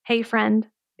Hey friend,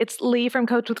 it's Lee from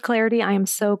Coach with Clarity. I am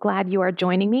so glad you are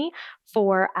joining me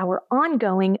for our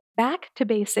ongoing Back to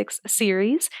Basics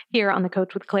series here on the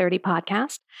Coach with Clarity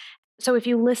podcast. So if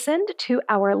you listened to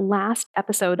our last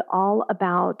episode all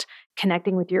about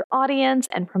connecting with your audience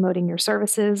and promoting your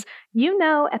services, you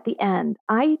know at the end,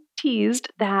 I teased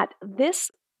that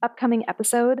this upcoming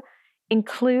episode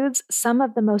includes some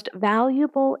of the most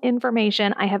valuable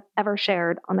information I have ever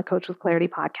shared on the Coach with Clarity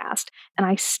podcast. And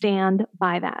I stand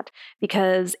by that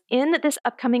because in this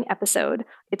upcoming episode,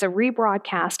 it's a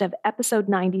rebroadcast of episode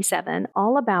 97,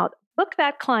 all about Book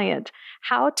That Client,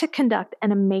 how to conduct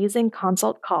an amazing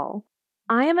consult call.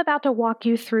 I am about to walk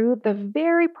you through the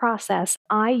very process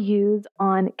I use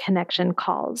on connection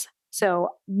calls.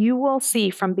 So you will see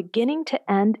from beginning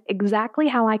to end exactly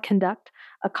how I conduct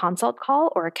a consult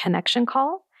call or a connection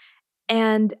call,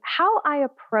 and how I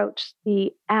approach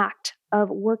the act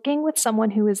of working with someone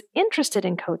who is interested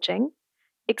in coaching,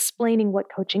 explaining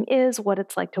what coaching is, what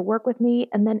it's like to work with me,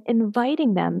 and then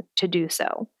inviting them to do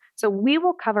so. So we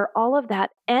will cover all of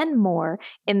that and more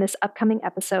in this upcoming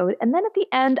episode. And then at the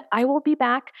end, I will be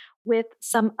back with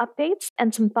some updates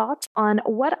and some thoughts on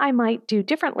what I might do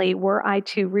differently were I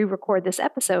to re-record this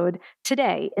episode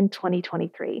today in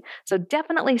 2023. So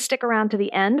definitely stick around to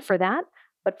the end for that.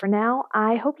 But for now,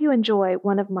 I hope you enjoy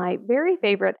one of my very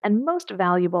favorite and most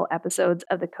valuable episodes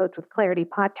of the Coach with Clarity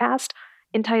podcast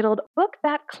entitled Book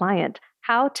That Client,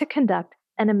 How to Conduct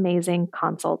an Amazing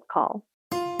Consult Call.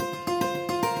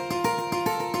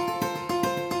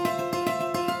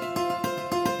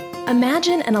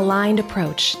 Imagine an aligned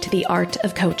approach to the art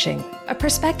of coaching, a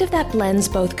perspective that blends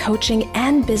both coaching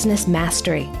and business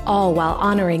mastery, all while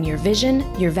honoring your vision,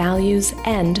 your values,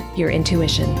 and your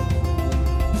intuition.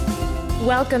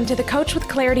 Welcome to the Coach with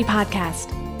Clarity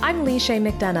podcast. I'm Leeshay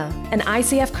McDonough, an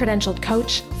ICF credentialed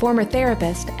coach, former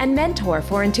therapist, and mentor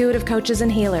for intuitive coaches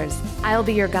and healers. I'll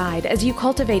be your guide as you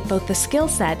cultivate both the skill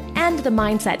set and the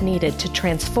mindset needed to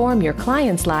transform your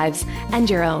clients' lives and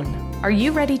your own. Are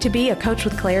you ready to be a coach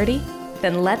with clarity?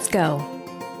 Then let's go.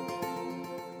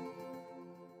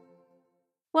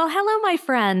 Well, hello, my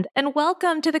friend, and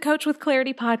welcome to the Coach with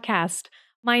Clarity podcast.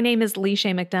 My name is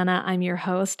Leeshay McDonough. I'm your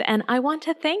host, and I want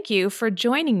to thank you for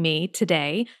joining me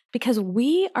today because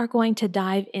we are going to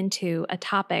dive into a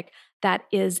topic that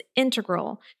is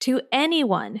integral to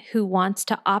anyone who wants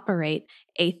to operate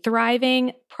a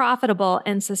thriving, profitable,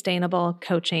 and sustainable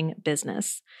coaching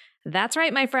business. That's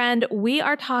right, my friend. We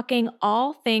are talking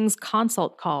all things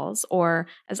consult calls, or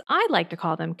as I like to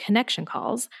call them, connection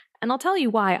calls, and I'll tell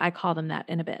you why I call them that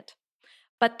in a bit.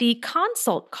 But the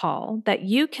consult call that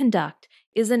you conduct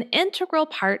is an integral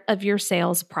part of your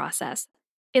sales process.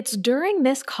 It's during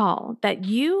this call that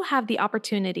you have the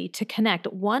opportunity to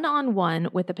connect one-on-one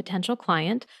with a potential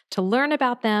client, to learn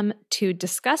about them, to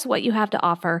discuss what you have to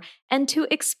offer, and to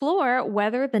explore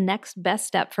whether the next best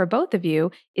step for both of you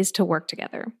is to work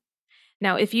together.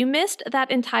 Now, if you missed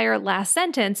that entire last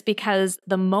sentence because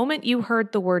the moment you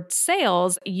heard the word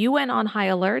sales, you went on high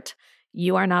alert,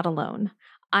 you are not alone.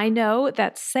 I know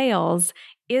that sales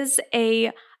is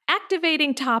a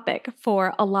activating topic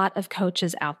for a lot of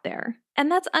coaches out there,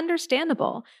 and that's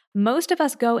understandable. Most of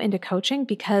us go into coaching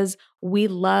because we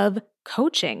love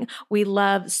coaching. We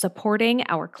love supporting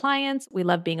our clients. We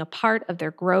love being a part of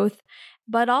their growth.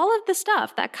 But all of the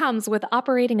stuff that comes with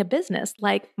operating a business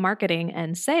like marketing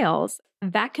and sales,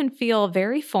 that can feel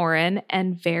very foreign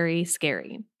and very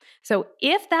scary. So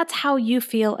if that's how you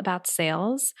feel about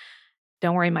sales,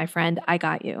 don't worry, my friend, I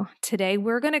got you. Today,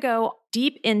 we're going to go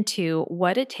deep into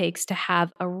what it takes to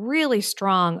have a really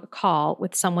strong call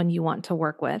with someone you want to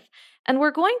work with. And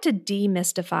we're going to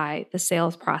demystify the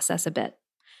sales process a bit.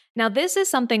 Now, this is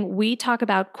something we talk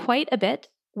about quite a bit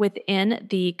within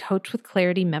the Coach with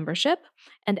Clarity membership.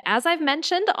 And as I've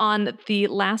mentioned on the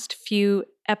last few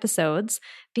episodes,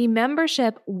 the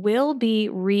membership will be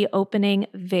reopening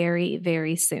very,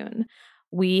 very soon.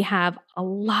 We have a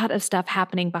lot of stuff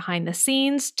happening behind the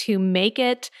scenes to make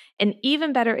it an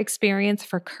even better experience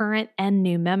for current and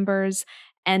new members.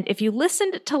 And if you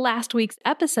listened to last week's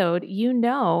episode, you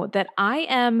know that I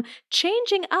am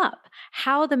changing up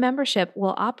how the membership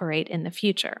will operate in the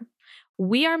future.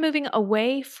 We are moving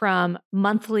away from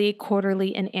monthly,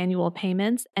 quarterly, and annual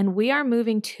payments, and we are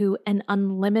moving to an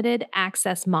unlimited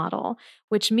access model,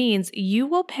 which means you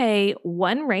will pay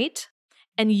one rate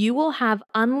and you will have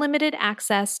unlimited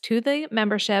access to the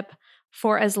membership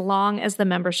for as long as the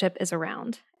membership is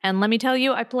around. And let me tell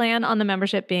you, I plan on the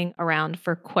membership being around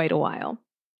for quite a while.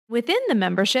 Within the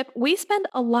membership, we spend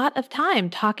a lot of time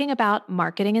talking about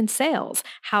marketing and sales,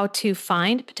 how to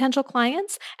find potential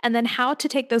clients, and then how to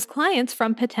take those clients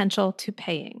from potential to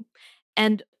paying.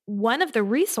 And one of the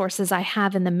resources I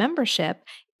have in the membership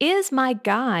is my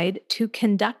guide to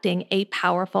conducting a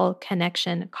powerful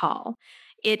connection call.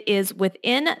 It is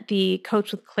within the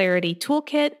Coach with Clarity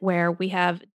toolkit, where we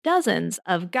have dozens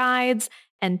of guides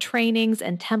and trainings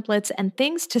and templates and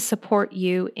things to support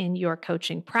you in your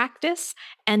coaching practice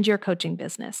and your coaching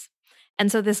business.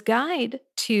 And so this guide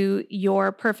to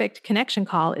your perfect connection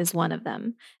call is one of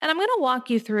them. And I'm going to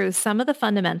walk you through some of the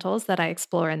fundamentals that I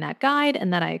explore in that guide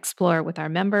and that I explore with our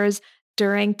members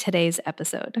during today's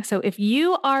episode. So if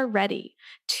you are ready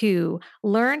to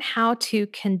learn how to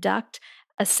conduct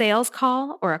a sales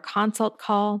call or a consult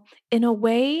call in a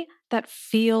way that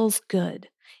feels good,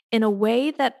 in a way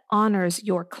that honors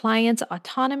your client's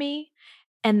autonomy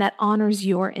and that honors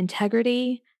your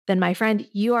integrity, then my friend,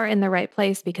 you are in the right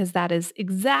place, because that is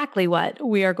exactly what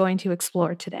we are going to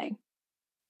explore today.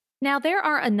 Now, there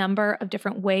are a number of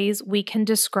different ways we can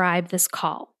describe this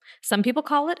call. Some people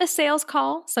call it a sales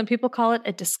call. Some people call it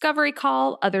a discovery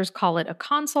call. Others call it a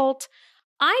consult.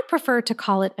 I prefer to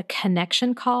call it a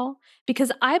connection call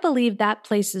because I believe that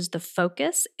places the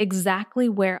focus exactly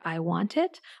where I want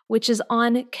it, which is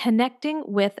on connecting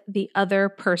with the other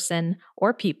person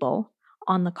or people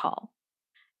on the call.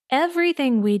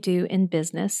 Everything we do in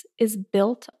business is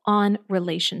built on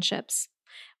relationships.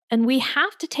 And we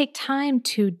have to take time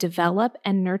to develop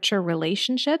and nurture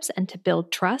relationships and to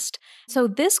build trust. So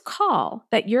this call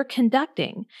that you're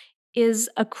conducting is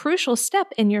a crucial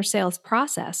step in your sales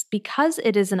process because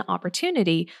it is an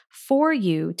opportunity for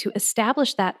you to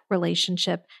establish that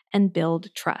relationship and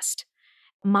build trust.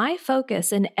 My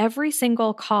focus in every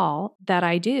single call that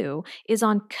I do is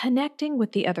on connecting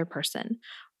with the other person,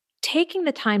 taking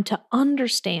the time to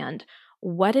understand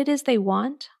what it is they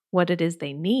want, what it is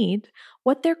they need,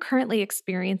 what they're currently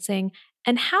experiencing,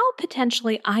 and how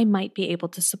potentially I might be able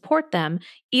to support them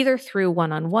either through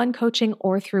one-on-one coaching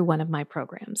or through one of my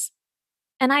programs.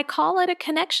 And I call it a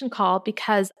connection call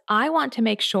because I want to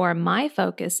make sure my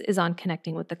focus is on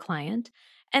connecting with the client.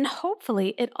 And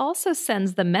hopefully it also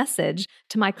sends the message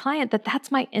to my client that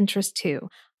that's my interest too.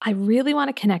 I really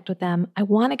want to connect with them. I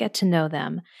want to get to know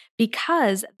them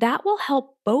because that will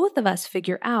help both of us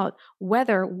figure out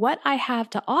whether what I have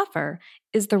to offer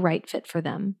is the right fit for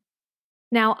them.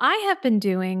 Now, I have been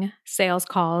doing sales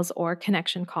calls or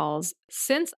connection calls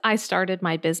since I started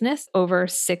my business over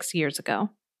 6 years ago.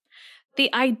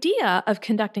 The idea of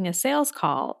conducting a sales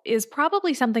call is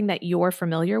probably something that you're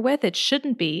familiar with. It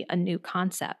shouldn't be a new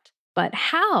concept. But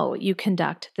how you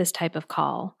conduct this type of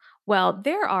call, well,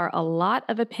 there are a lot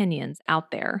of opinions out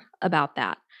there about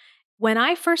that. When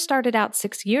I first started out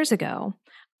 6 years ago,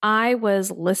 I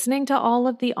was listening to all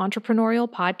of the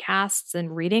entrepreneurial podcasts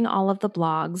and reading all of the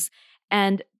blogs,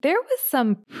 and there was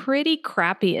some pretty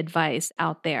crappy advice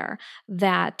out there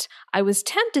that I was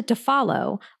tempted to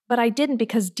follow, but I didn't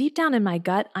because deep down in my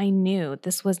gut, I knew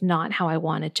this was not how I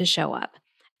wanted to show up.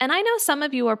 And I know some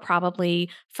of you are probably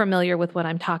familiar with what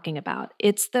I'm talking about.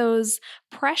 It's those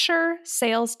pressure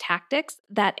sales tactics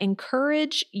that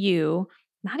encourage you,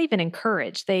 not even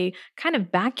encourage, they kind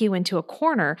of back you into a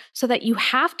corner so that you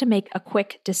have to make a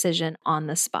quick decision on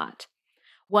the spot.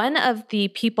 One of the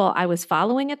people I was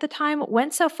following at the time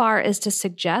went so far as to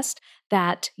suggest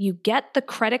that you get the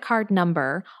credit card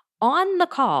number on the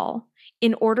call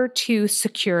in order to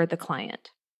secure the client.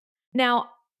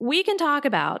 Now, we can talk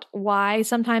about why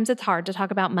sometimes it's hard to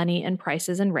talk about money and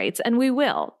prices and rates, and we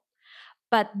will.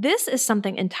 But this is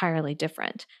something entirely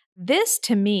different. This,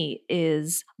 to me,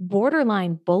 is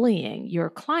borderline bullying your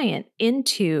client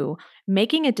into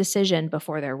making a decision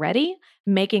before they're ready,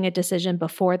 making a decision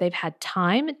before they've had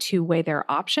time to weigh their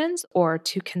options or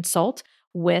to consult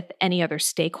with any other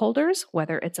stakeholders,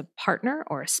 whether it's a partner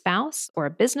or a spouse or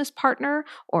a business partner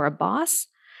or a boss.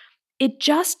 It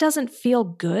just doesn't feel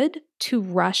good to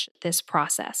rush this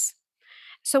process.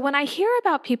 So when I hear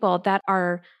about people that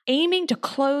are aiming to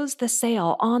close the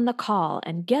sale on the call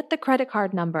and get the credit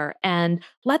card number and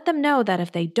let them know that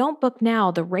if they don't book now,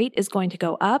 the rate is going to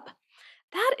go up,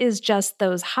 that is just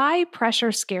those high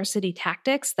pressure scarcity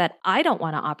tactics that I don't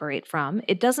want to operate from.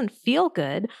 It doesn't feel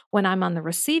good when I'm on the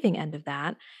receiving end of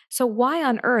that. So why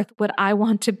on earth would I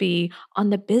want to be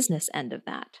on the business end of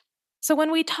that? So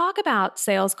when we talk about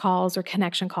sales calls or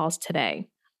connection calls today,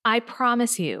 I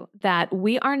promise you that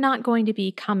we are not going to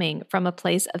be coming from a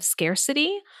place of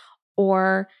scarcity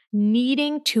or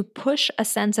needing to push a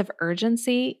sense of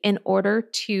urgency in order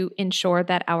to ensure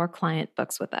that our client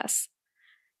books with us.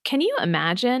 Can you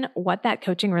imagine what that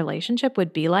coaching relationship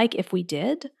would be like if we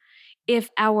did? If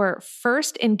our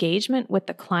first engagement with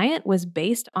the client was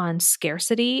based on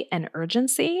scarcity and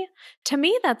urgency, to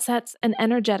me that sets an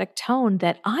energetic tone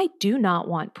that I do not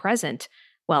want present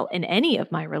well, in any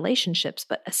of my relationships,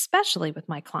 but especially with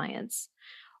my clients.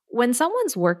 When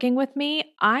someone's working with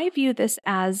me, I view this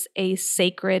as a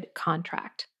sacred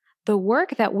contract. The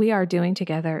work that we are doing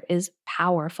together is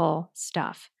powerful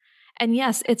stuff. And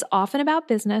yes, it's often about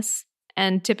business,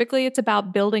 and typically it's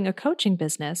about building a coaching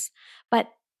business. But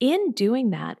in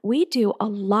doing that, we do a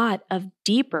lot of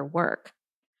deeper work.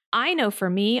 I know for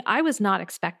me, I was not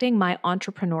expecting my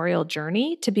entrepreneurial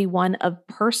journey to be one of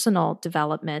personal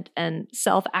development and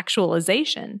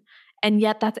self-actualization. And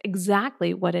yet that's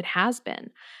exactly what it has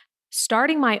been.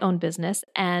 Starting my own business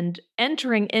and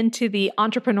entering into the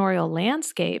entrepreneurial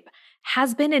landscape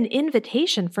has been an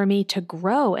invitation for me to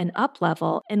grow and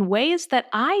up-level in ways that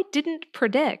I didn't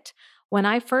predict when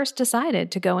I first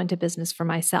decided to go into business for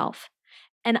myself.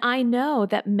 And I know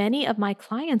that many of my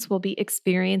clients will be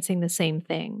experiencing the same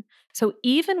thing. So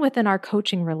even within our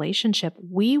coaching relationship,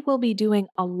 we will be doing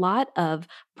a lot of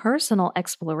personal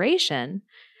exploration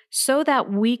so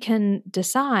that we can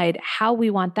decide how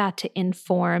we want that to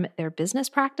inform their business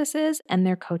practices and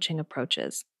their coaching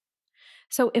approaches.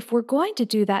 So if we're going to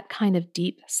do that kind of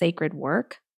deep, sacred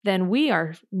work, then we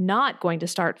are not going to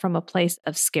start from a place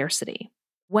of scarcity.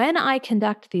 When I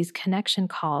conduct these connection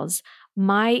calls,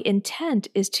 my intent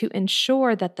is to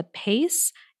ensure that the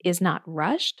pace is not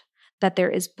rushed, that there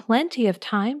is plenty of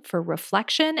time for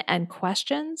reflection and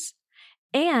questions,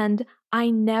 and I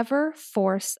never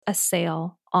force a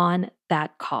sale on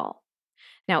that call.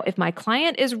 Now, if my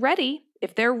client is ready,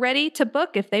 if they're ready to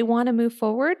book, if they want to move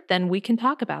forward, then we can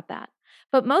talk about that.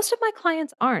 But most of my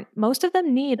clients aren't. Most of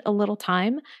them need a little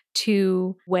time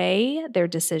to weigh their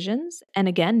decisions and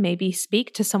again, maybe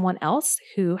speak to someone else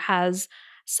who has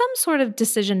some sort of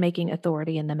decision-making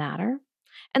authority in the matter.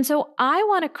 And so I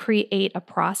want to create a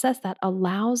process that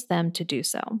allows them to do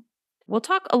so. We'll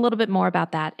talk a little bit more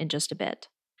about that in just a bit.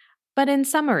 But in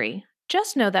summary,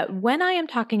 just know that when I am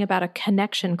talking about a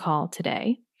connection call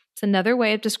today, it's another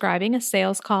way of describing a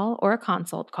sales call or a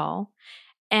consult call,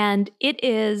 and it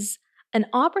is an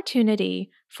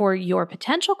opportunity for your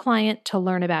potential client to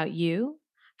learn about you,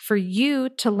 for you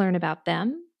to learn about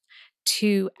them,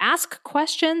 to ask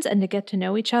questions and to get to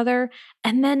know each other,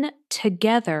 and then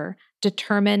together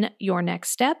determine your next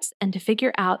steps and to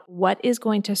figure out what is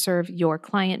going to serve your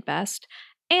client best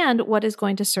and what is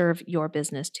going to serve your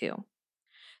business too.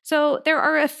 So there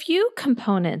are a few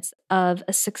components of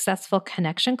a successful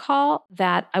connection call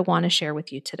that I want to share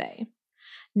with you today.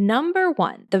 Number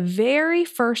one, the very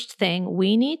first thing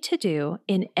we need to do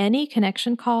in any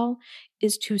connection call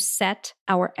is to set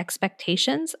our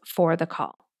expectations for the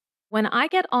call. When I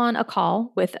get on a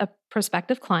call with a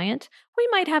prospective client, we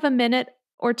might have a minute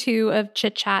or two of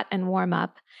chit chat and warm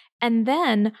up, and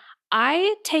then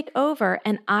I take over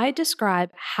and I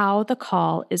describe how the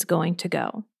call is going to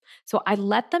go. So I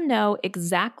let them know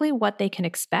exactly what they can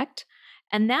expect.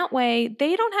 And that way,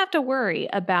 they don't have to worry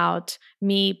about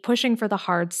me pushing for the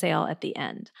hard sale at the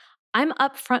end. I'm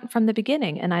upfront from the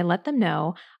beginning and I let them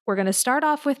know we're going to start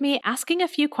off with me asking a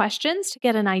few questions to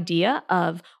get an idea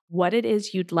of what it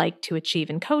is you'd like to achieve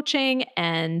in coaching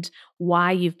and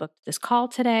why you've booked this call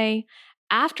today.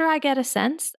 After I get a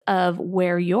sense of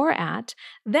where you're at,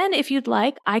 then if you'd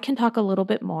like, I can talk a little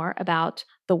bit more about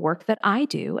the work that I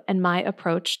do and my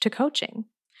approach to coaching.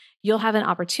 You'll have an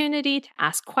opportunity to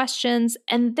ask questions,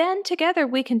 and then together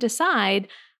we can decide,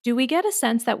 do we get a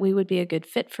sense that we would be a good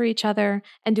fit for each other,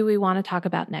 and do we want to talk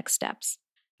about next steps?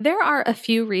 There are a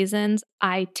few reasons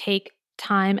I take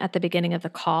time at the beginning of the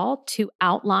call to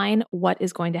outline what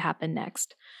is going to happen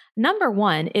next. Number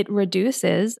one, it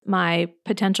reduces my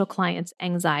potential clients'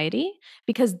 anxiety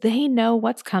because they know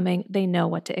what's coming, they know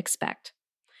what to expect.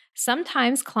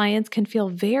 Sometimes clients can feel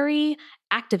very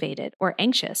activated or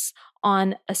anxious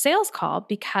on a sales call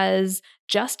because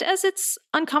just as it's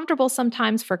uncomfortable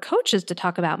sometimes for coaches to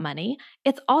talk about money,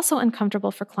 it's also uncomfortable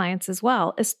for clients as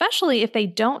well, especially if they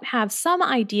don't have some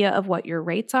idea of what your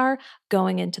rates are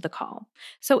going into the call.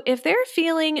 So if they're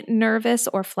feeling nervous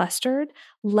or flustered,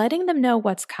 letting them know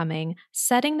what's coming,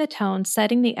 setting the tone,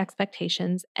 setting the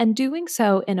expectations, and doing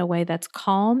so in a way that's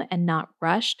calm and not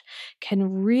rushed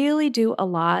can really do a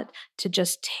lot to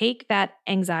just take that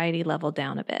anxiety level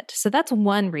down a bit. So that's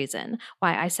one reason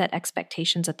why I set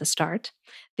expectations at the start.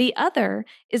 The other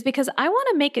is because I want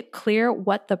to make it clear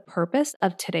what the purpose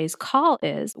of today's call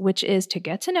is, which is to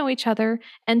get to know each other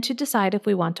and to decide if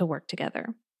we want to work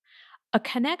together. A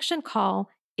connection call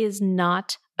is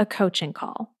not a coaching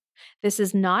call. This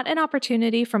is not an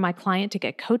opportunity for my client to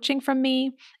get coaching from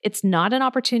me. It's not an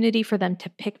opportunity for them to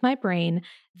pick my brain.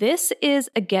 This is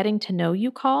a getting to know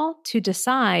you call to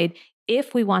decide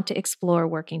if we want to explore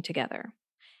working together.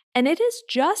 And it is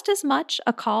just as much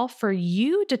a call for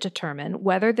you to determine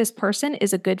whether this person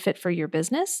is a good fit for your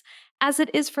business as it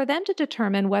is for them to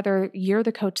determine whether you're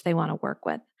the coach they want to work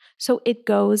with. So it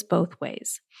goes both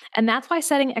ways. And that's why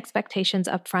setting expectations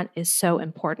up front is so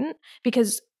important,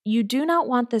 because you do not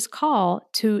want this call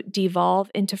to devolve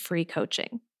into free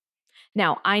coaching.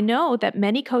 Now, I know that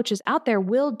many coaches out there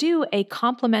will do a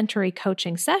complimentary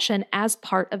coaching session as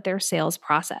part of their sales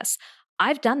process.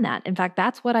 I've done that. In fact,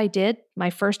 that's what I did my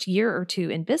first year or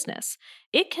two in business.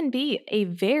 It can be a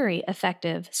very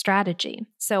effective strategy.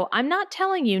 So I'm not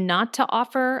telling you not to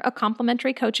offer a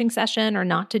complimentary coaching session or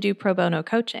not to do pro bono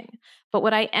coaching. But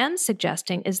what I am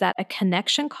suggesting is that a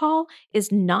connection call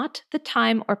is not the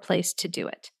time or place to do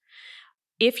it.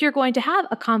 If you're going to have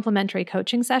a complimentary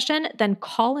coaching session, then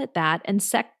call it that and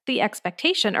set the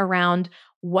expectation around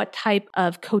what type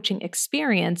of coaching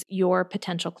experience your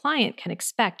potential client can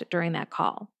expect during that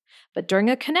call. But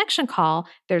during a connection call,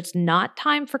 there's not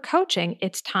time for coaching.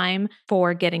 It's time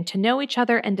for getting to know each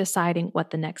other and deciding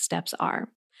what the next steps are.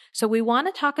 So we want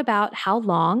to talk about how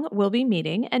long we'll be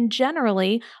meeting. And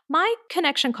generally, my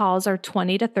connection calls are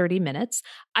 20 to 30 minutes.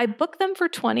 I book them for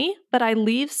 20, but I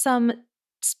leave some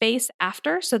space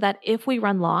after so that if we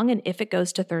run long and if it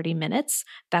goes to 30 minutes,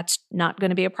 that's not going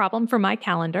to be a problem for my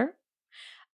calendar.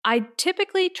 I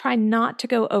typically try not to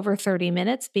go over 30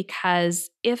 minutes because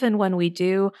if and when we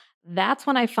do, that's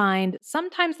when I find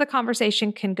sometimes the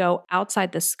conversation can go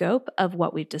outside the scope of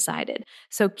what we've decided.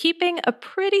 So keeping a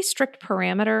pretty strict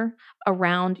parameter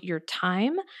around your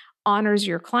time honors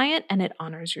your client and it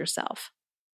honors yourself.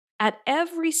 At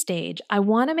every stage, I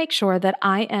want to make sure that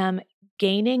I am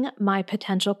gaining my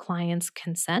potential client's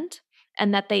consent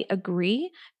and that they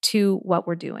agree to what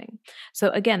we're doing. So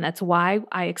again, that's why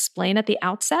I explain at the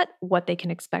outset what they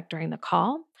can expect during the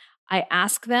call. I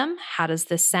ask them, how does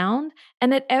this sound?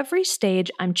 And at every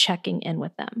stage, I'm checking in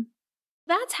with them.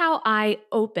 That's how I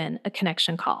open a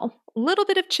connection call. A little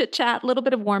bit of chit chat, a little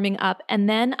bit of warming up, and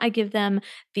then I give them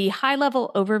the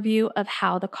high-level overview of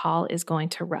how the call is going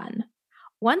to run.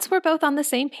 Once we're both on the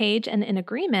same page and in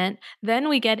agreement, then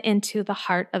we get into the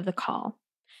heart of the call.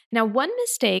 Now, one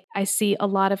mistake I see a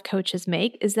lot of coaches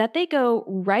make is that they go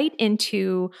right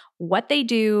into what they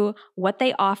do, what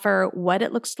they offer, what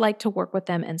it looks like to work with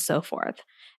them, and so forth.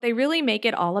 They really make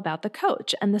it all about the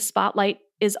coach, and the spotlight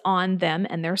is on them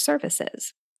and their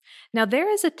services. Now,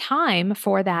 there is a time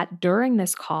for that during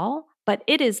this call, but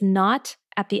it is not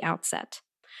at the outset.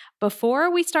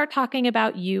 Before we start talking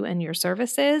about you and your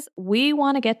services, we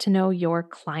want to get to know your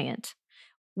client.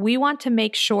 We want to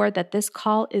make sure that this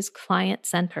call is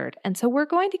client-centered. And so we're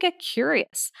going to get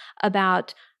curious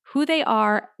about who they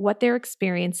are, what they're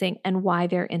experiencing, and why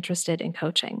they're interested in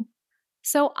coaching.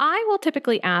 So I will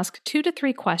typically ask 2 to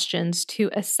 3 questions to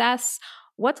assess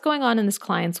what's going on in this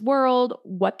client's world,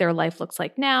 what their life looks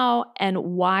like now, and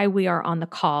why we are on the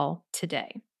call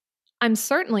today. I'm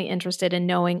certainly interested in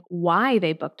knowing why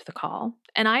they booked the call,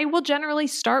 and I will generally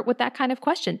start with that kind of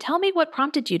question. Tell me what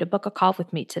prompted you to book a call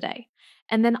with me today,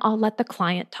 and then I'll let the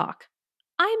client talk.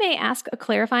 I may ask a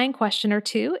clarifying question or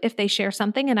two if they share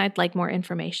something and I'd like more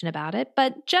information about it,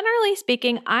 but generally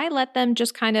speaking, I let them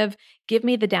just kind of give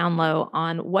me the down low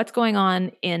on what's going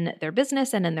on in their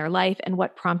business and in their life and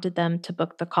what prompted them to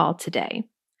book the call today.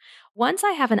 Once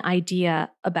I have an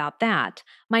idea about that,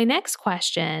 my next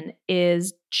question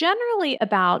is generally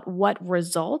about what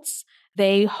results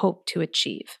they hope to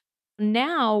achieve.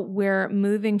 Now we're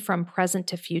moving from present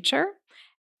to future,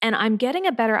 and I'm getting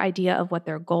a better idea of what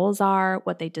their goals are,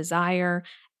 what they desire,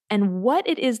 and what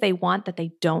it is they want that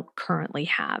they don't currently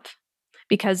have.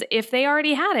 Because if they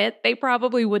already had it, they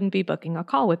probably wouldn't be booking a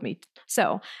call with me.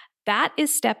 So that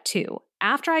is step 2.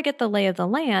 After I get the lay of the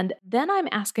land, then I'm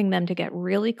asking them to get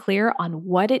really clear on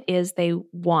what it is they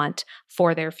want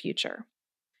for their future.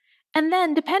 And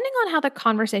then, depending on how the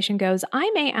conversation goes, I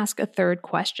may ask a third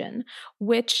question,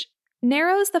 which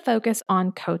narrows the focus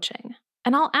on coaching.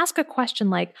 And I'll ask a question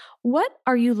like, what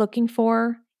are you looking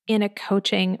for in a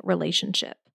coaching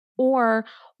relationship? Or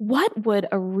what would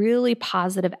a really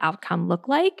positive outcome look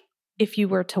like if you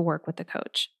were to work with a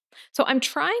coach? So I'm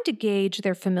trying to gauge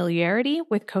their familiarity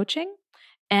with coaching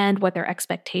and what their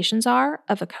expectations are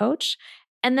of a coach.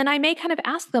 And then I may kind of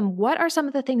ask them, what are some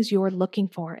of the things you're looking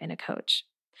for in a coach?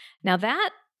 Now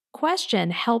that question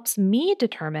helps me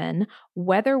determine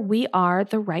whether we are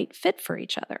the right fit for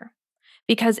each other.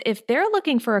 Because if they're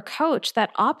looking for a coach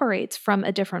that operates from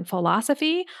a different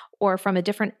philosophy or from a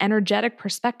different energetic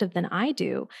perspective than I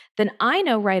do, then I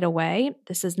know right away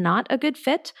this is not a good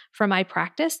fit for my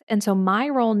practice. And so my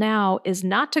role now is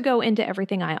not to go into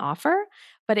everything I offer,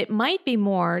 but it might be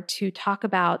more to talk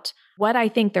about what I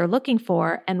think they're looking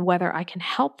for and whether I can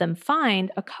help them find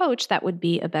a coach that would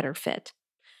be a better fit.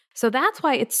 So that's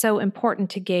why it's so important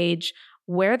to gauge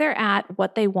where they're at,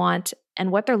 what they want,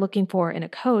 and what they're looking for in a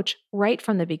coach right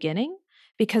from the beginning,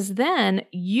 because then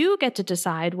you get to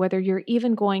decide whether you're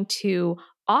even going to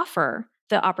offer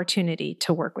the opportunity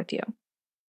to work with you.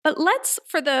 But let's,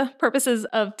 for the purposes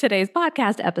of today's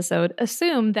podcast episode,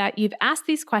 assume that you've asked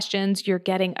these questions, you're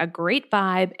getting a great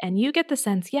vibe, and you get the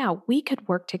sense, yeah, we could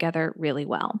work together really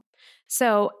well.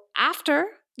 So after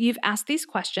you've asked these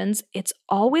questions, it's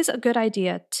always a good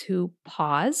idea to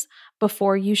pause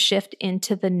before you shift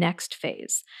into the next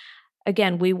phase.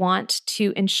 Again, we want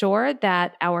to ensure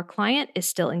that our client is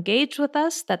still engaged with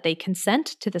us, that they consent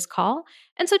to this call.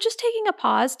 And so just taking a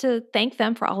pause to thank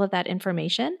them for all of that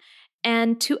information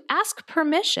and to ask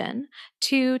permission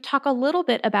to talk a little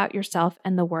bit about yourself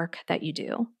and the work that you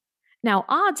do. Now,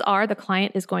 odds are the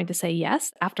client is going to say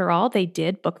yes. After all, they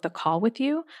did book the call with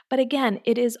you. But again,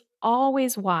 it is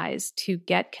always wise to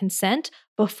get consent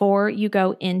before you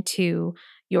go into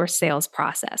your sales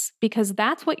process, because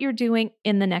that's what you're doing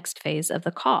in the next phase of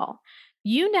the call.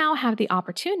 You now have the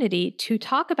opportunity to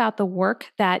talk about the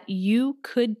work that you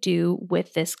could do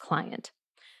with this client.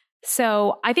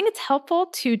 So I think it's helpful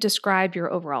to describe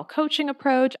your overall coaching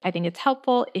approach. I think it's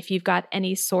helpful if you've got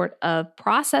any sort of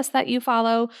process that you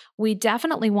follow. We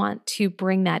definitely want to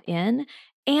bring that in,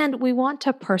 and we want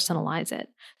to personalize it.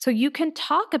 So you can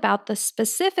talk about the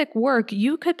specific work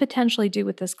you could potentially do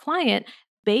with this client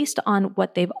based on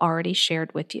what they've already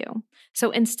shared with you. So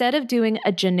instead of doing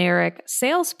a generic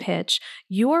sales pitch,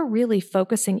 you're really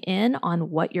focusing in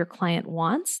on what your client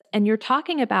wants, and you're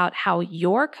talking about how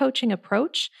your coaching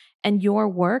approach and your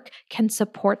work can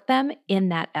support them in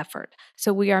that effort.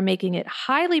 So we are making it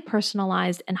highly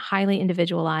personalized and highly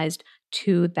individualized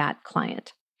to that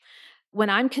client.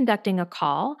 When I'm conducting a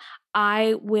call,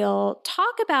 I will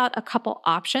talk about a couple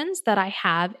options that I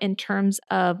have in terms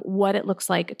of what it looks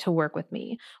like to work with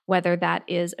me, whether that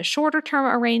is a shorter term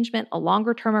arrangement, a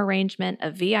longer term arrangement,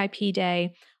 a VIP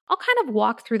day. I'll kind of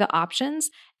walk through the options.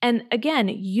 And again,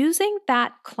 using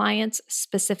that client's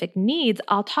specific needs,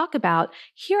 I'll talk about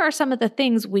here are some of the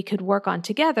things we could work on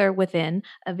together within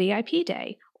a VIP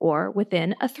day or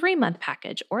within a 3-month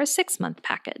package or a 6-month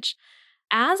package.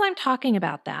 As I'm talking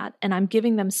about that and I'm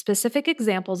giving them specific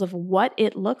examples of what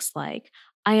it looks like,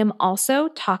 I am also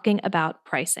talking about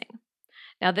pricing.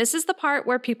 Now, this is the part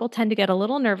where people tend to get a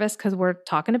little nervous because we're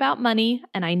talking about money,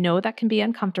 and I know that can be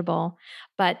uncomfortable,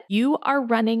 but you are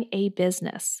running a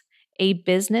business. A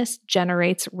business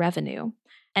generates revenue.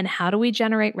 And how do we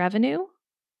generate revenue?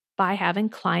 By having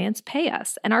clients pay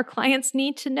us, and our clients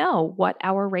need to know what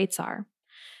our rates are.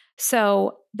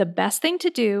 So the best thing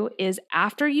to do is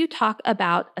after you talk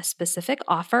about a specific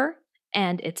offer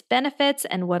and its benefits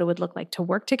and what it would look like to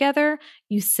work together,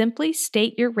 you simply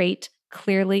state your rate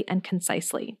clearly and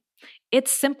concisely.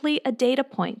 It's simply a data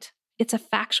point. It's a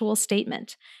factual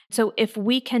statement. So if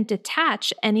we can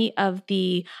detach any of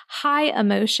the high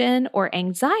emotion or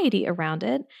anxiety around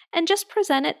it and just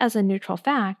present it as a neutral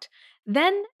fact,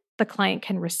 then the client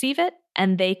can receive it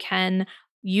and they can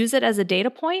use it as a data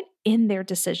point in their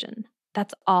decision.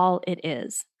 That's all it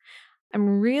is.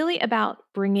 I'm really about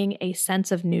bringing a sense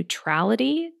of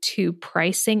neutrality to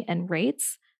pricing and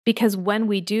rates, because when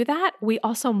we do that, we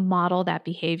also model that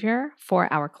behavior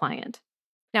for our client.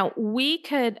 Now, we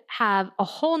could have a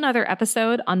whole nother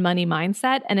episode on money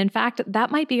mindset. And in fact, that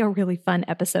might be a really fun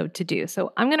episode to do.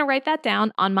 So I'm going to write that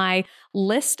down on my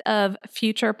list of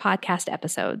future podcast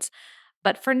episodes.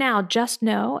 But for now, just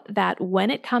know that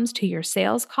when it comes to your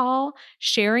sales call,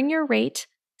 sharing your rate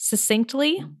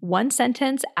succinctly, one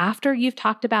sentence after you've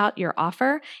talked about your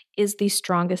offer is the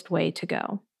strongest way to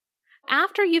go.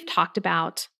 After you've talked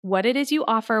about what it is you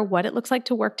offer, what it looks like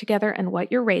to work together, and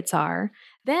what your rates are,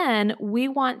 then we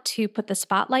want to put the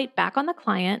spotlight back on the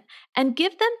client and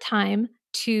give them time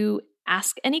to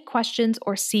ask any questions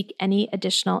or seek any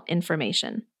additional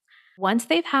information. Once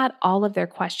they've had all of their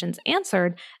questions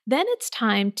answered, then it's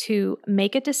time to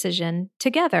make a decision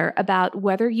together about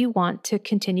whether you want to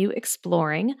continue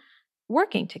exploring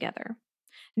working together.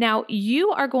 Now,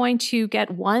 you are going to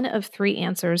get one of 3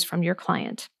 answers from your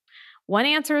client. One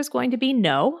answer is going to be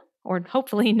no, or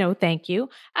hopefully no thank you,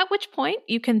 at which point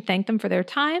you can thank them for their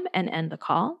time and end the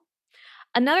call.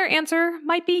 Another answer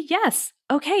might be yes.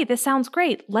 Okay, this sounds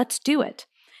great. Let's do it.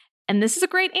 And this is a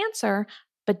great answer,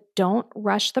 but don't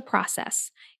rush the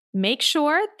process. Make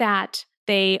sure that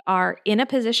they are in a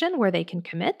position where they can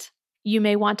commit. You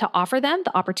may want to offer them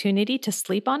the opportunity to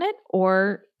sleep on it,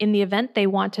 or in the event they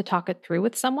want to talk it through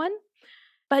with someone.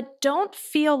 But don't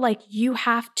feel like you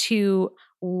have to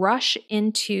rush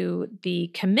into the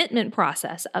commitment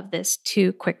process of this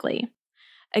too quickly.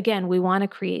 Again, we want to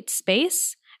create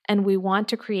space and we want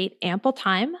to create ample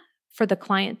time for the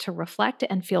client to reflect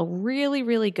and feel really,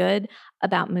 really good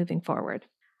about moving forward.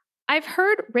 I've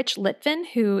heard Rich Litvin,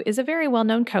 who is a very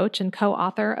well-known coach and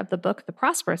co-author of the book, The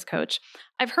Prosperous Coach,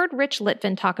 I've heard Rich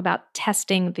Litvin talk about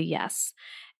testing the yes.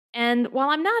 And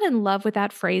while I'm not in love with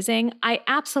that phrasing, I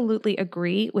absolutely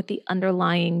agree with the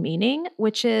underlying meaning,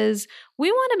 which is we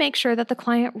want to make sure that the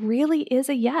client really is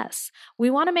a yes. We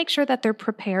want to make sure that they're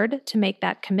prepared to make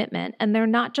that commitment and they're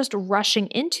not just rushing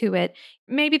into it.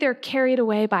 Maybe they're carried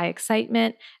away by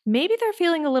excitement. Maybe they're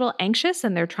feeling a little anxious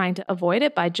and they're trying to avoid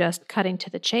it by just cutting to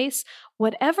the chase.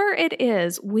 Whatever it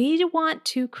is, we want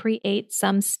to create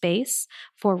some space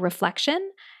for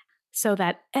reflection so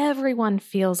that everyone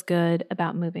feels good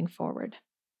about moving forward.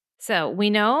 So we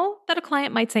know that a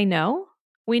client might say no.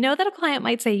 We know that a client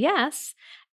might say yes.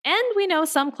 And we know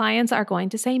some clients are going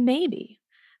to say maybe.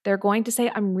 They're going to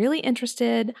say, I'm really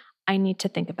interested. I need to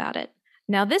think about it.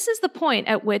 Now, this is the point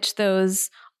at which those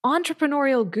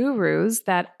entrepreneurial gurus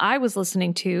that I was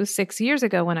listening to 6 years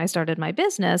ago when I started my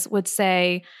business would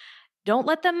say, don't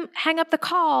let them hang up the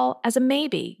call as a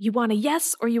maybe. You want a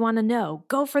yes or you want a no.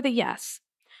 Go for the yes.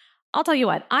 I'll tell you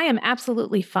what, I am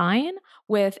absolutely fine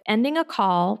with ending a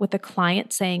call with a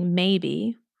client saying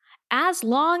maybe, as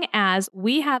long as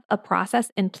we have a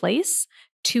process in place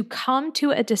to come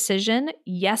to a decision,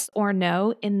 yes or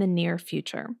no, in the near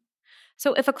future.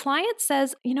 So if a client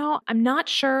says, I'm not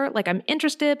sure, I'm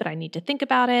interested, but I need to think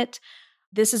about it,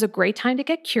 this is a great time to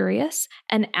get curious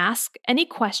and ask any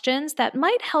questions that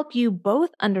might help you both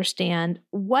understand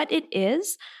what it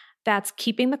is that's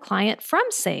keeping the client from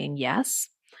saying yes.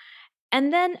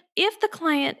 And then if the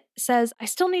client says, I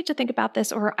still need to think about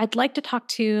this, or I'd like to talk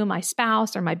to my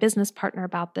spouse or my business partner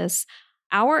about this,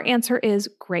 our answer is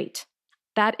great.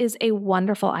 That is a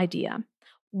wonderful idea.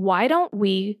 Why don't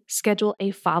we schedule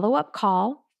a follow-up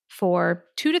call for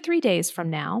 2 to 3 days from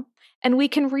now, and we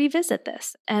can revisit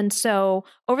this. And so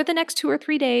over the next 2 or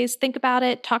 3 days, think about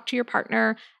it, talk to your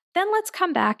partner, then let's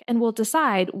come back and we'll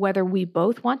decide whether we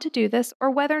both want to do this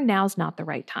or whether now's not the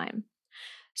right time.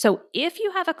 So if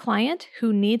you have a client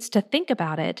who needs to think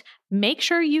about it, make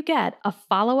sure you get a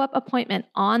follow-up appointment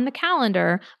on the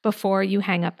calendar before you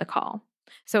hang up the call.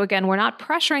 So again, we're not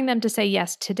pressuring them to say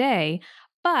yes today,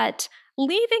 but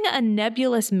leaving a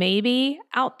nebulous maybe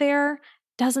out there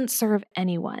doesn't serve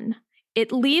anyone.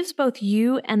 It leaves both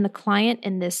you and the client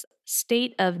in this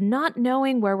state of not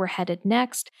knowing where we're headed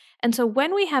next. And so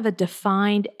when we have a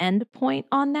defined endpoint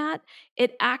on that,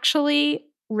 it actually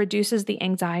reduces the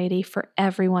anxiety for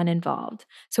everyone involved.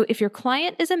 So if your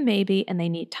client is a maybe and they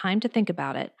need time to think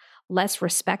about it, let's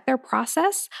respect their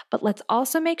process, but let's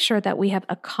also make sure that we have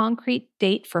a concrete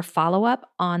date for follow-up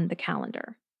on the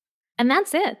calendar. And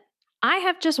that's it. I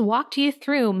have just walked you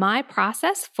through my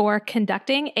process for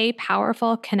conducting a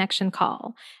powerful connection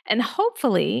call. And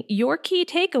hopefully your key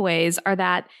takeaways are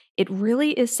that it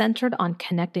really is centered on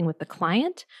connecting with the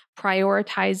client,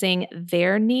 prioritizing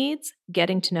their needs,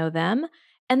 getting to know them,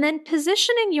 and then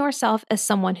positioning yourself as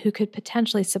someone who could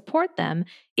potentially support them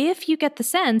if you get the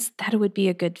sense that it would be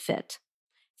a good fit.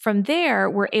 From there,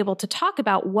 we're able to talk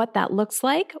about what that looks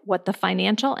like, what the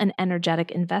financial and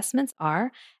energetic investments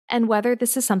are, and whether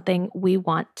this is something we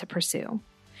want to pursue.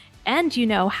 And you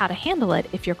know how to handle it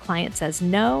if your client says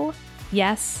no,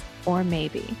 yes, or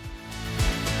maybe.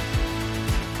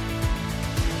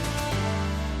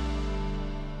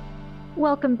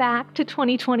 Welcome back to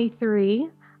 2023.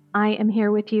 I am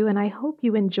here with you, and I hope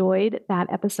you enjoyed that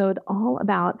episode all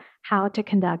about how to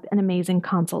conduct an amazing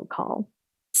consult call.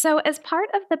 So as part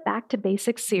of the Back to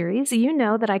Basics series, you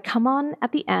know that I come on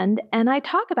at the end and I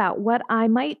talk about what I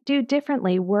might do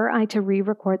differently were I to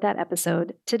re-record that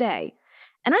episode today.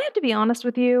 And I have to be honest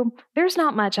with you, there's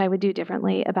not much I would do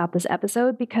differently about this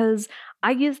episode because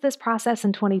I used this process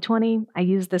in 2020. I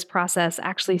used this process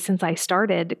actually since I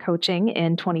started coaching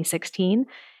in 2016.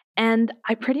 And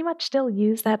I pretty much still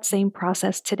use that same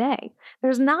process today.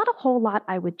 There's not a whole lot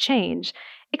I would change,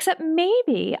 except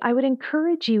maybe I would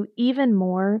encourage you even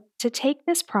more to take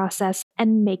this process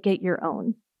and make it your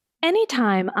own.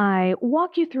 Anytime I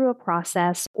walk you through a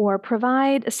process or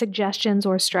provide suggestions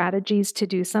or strategies to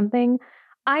do something,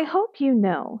 I hope you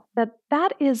know that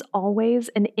that is always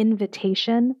an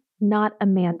invitation, not a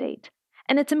mandate.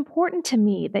 And it's important to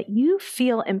me that you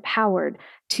feel empowered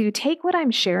to take what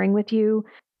I'm sharing with you,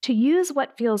 to use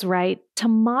what feels right, to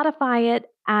modify it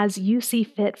as you see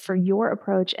fit for your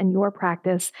approach and your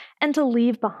practice, and to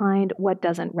leave behind what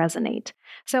doesn't resonate.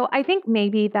 So I think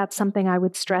maybe that's something I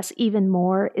would stress even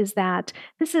more, is that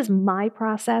this is my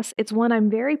process. It's one I'm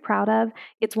very proud of.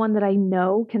 It's one that I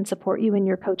know can support you in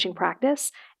your coaching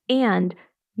practice. And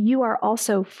you are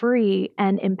also free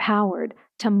and empowered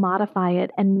to modify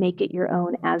it and make it your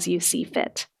own as you see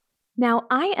fit. Now,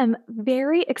 I am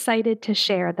very excited to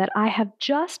share that I have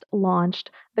just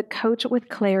launched the Coach with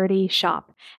Clarity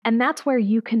shop, and that's where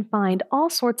you can find all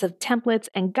sorts of templates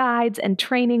and guides and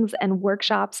trainings and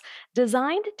workshops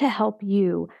designed to help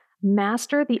you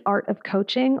master the art of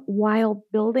coaching while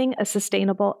building a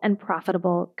sustainable and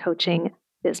profitable coaching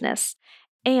business.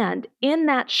 And in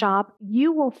that shop,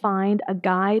 you will find a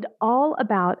guide all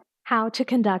about how to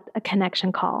conduct a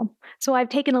connection call. So I've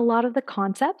taken a lot of the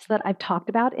concepts that I've talked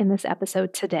about in this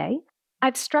episode today.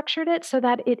 I've structured it so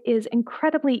that it is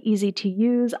incredibly easy to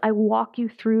use. I walk you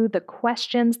through the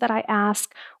questions that I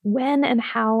ask, when and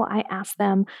how I ask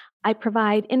them. I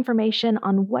provide information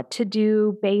on what to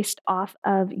do based off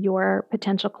of your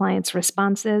potential client's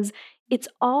responses. It's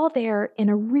all there in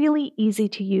a really easy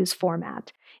to use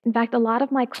format. In fact, a lot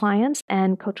of my clients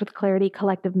and Coach with Clarity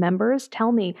Collective members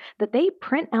tell me that they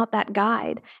print out that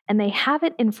guide and they have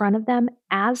it in front of them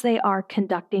as they are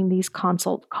conducting these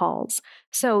consult calls.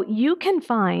 So you can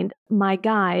find my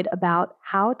guide about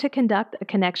how to conduct a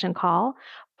connection call,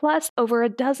 plus over a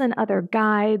dozen other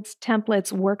guides,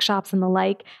 templates, workshops, and the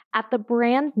like at the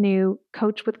brand new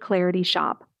Coach with Clarity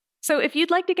shop. So if you'd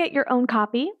like to get your own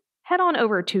copy, head on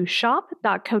over to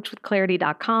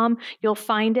shop.coachwithclarity.com. You'll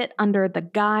find it under the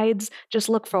guides. Just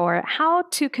look for how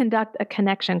to conduct a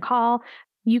connection call.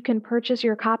 You can purchase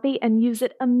your copy and use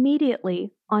it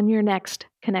immediately on your next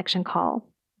connection call.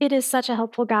 It is such a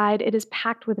helpful guide. It is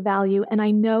packed with value. And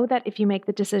I know that if you make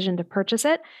the decision to purchase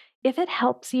it, if it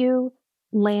helps you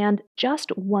land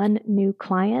just one new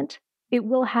client, it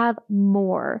will have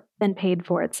more than paid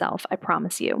for itself, I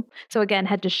promise you. So again,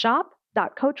 head to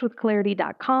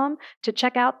shop.coachwithclarity.com to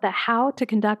check out the How to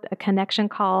Conduct a Connection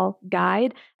Call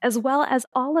guide, as well as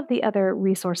all of the other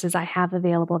resources I have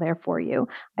available there for you.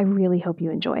 I really hope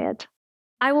you enjoy it.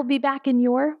 I will be back in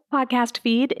your podcast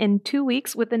feed in 2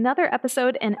 weeks with another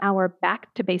episode in our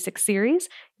Back to Basics series.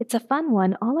 It's a fun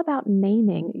one all about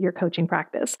naming your coaching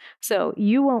practice, so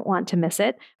you won't want to miss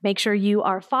it. Make sure you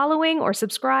are following or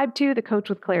subscribed to the Coach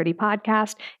with Clarity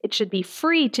podcast. It should be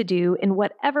free to do in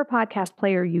whatever podcast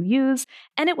player you use,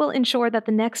 and it will ensure that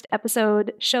the next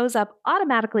episode shows up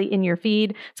automatically in your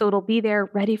feed, so it'll be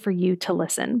there ready for you to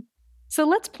listen. So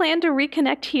let's plan to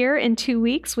reconnect here in 2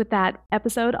 weeks with that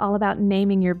episode all about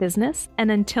naming your business.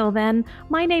 And until then,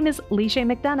 my name is Lisha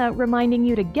McDonough, reminding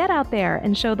you to get out there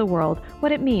and show the world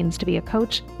what it means to be a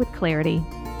coach with clarity.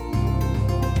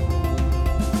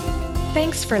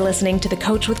 Thanks for listening to the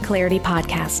Coach with Clarity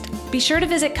podcast. Be sure to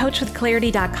visit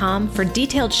coachwithclarity.com for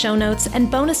detailed show notes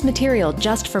and bonus material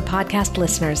just for podcast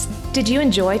listeners. Did you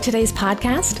enjoy today's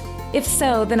podcast? If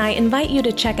so, then I invite you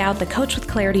to check out the Coach with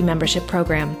Clarity membership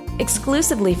program,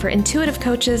 exclusively for intuitive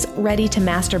coaches ready to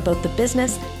master both the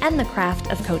business and the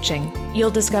craft of coaching.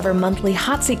 You'll discover monthly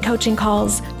hot seat coaching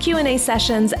calls, Q&A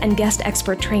sessions, and guest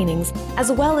expert trainings,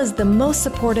 as well as the most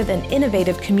supportive and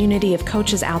innovative community of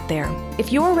coaches out there.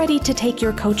 If you're ready to take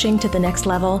your coaching to the next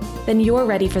level, then you're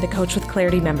ready for the Coach with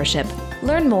Clarity membership.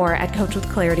 Learn more at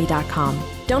coachwithclarity.com.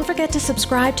 Don't forget to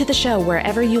subscribe to the show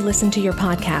wherever you listen to your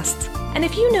podcasts. And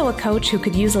if you know a coach who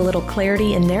could use a little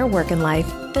clarity in their work and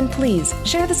life, then please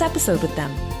share this episode with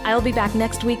them. I'll be back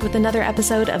next week with another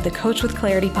episode of the Coach with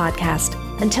Clarity podcast.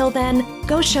 Until then,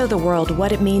 go show the world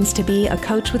what it means to be a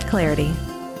coach with clarity.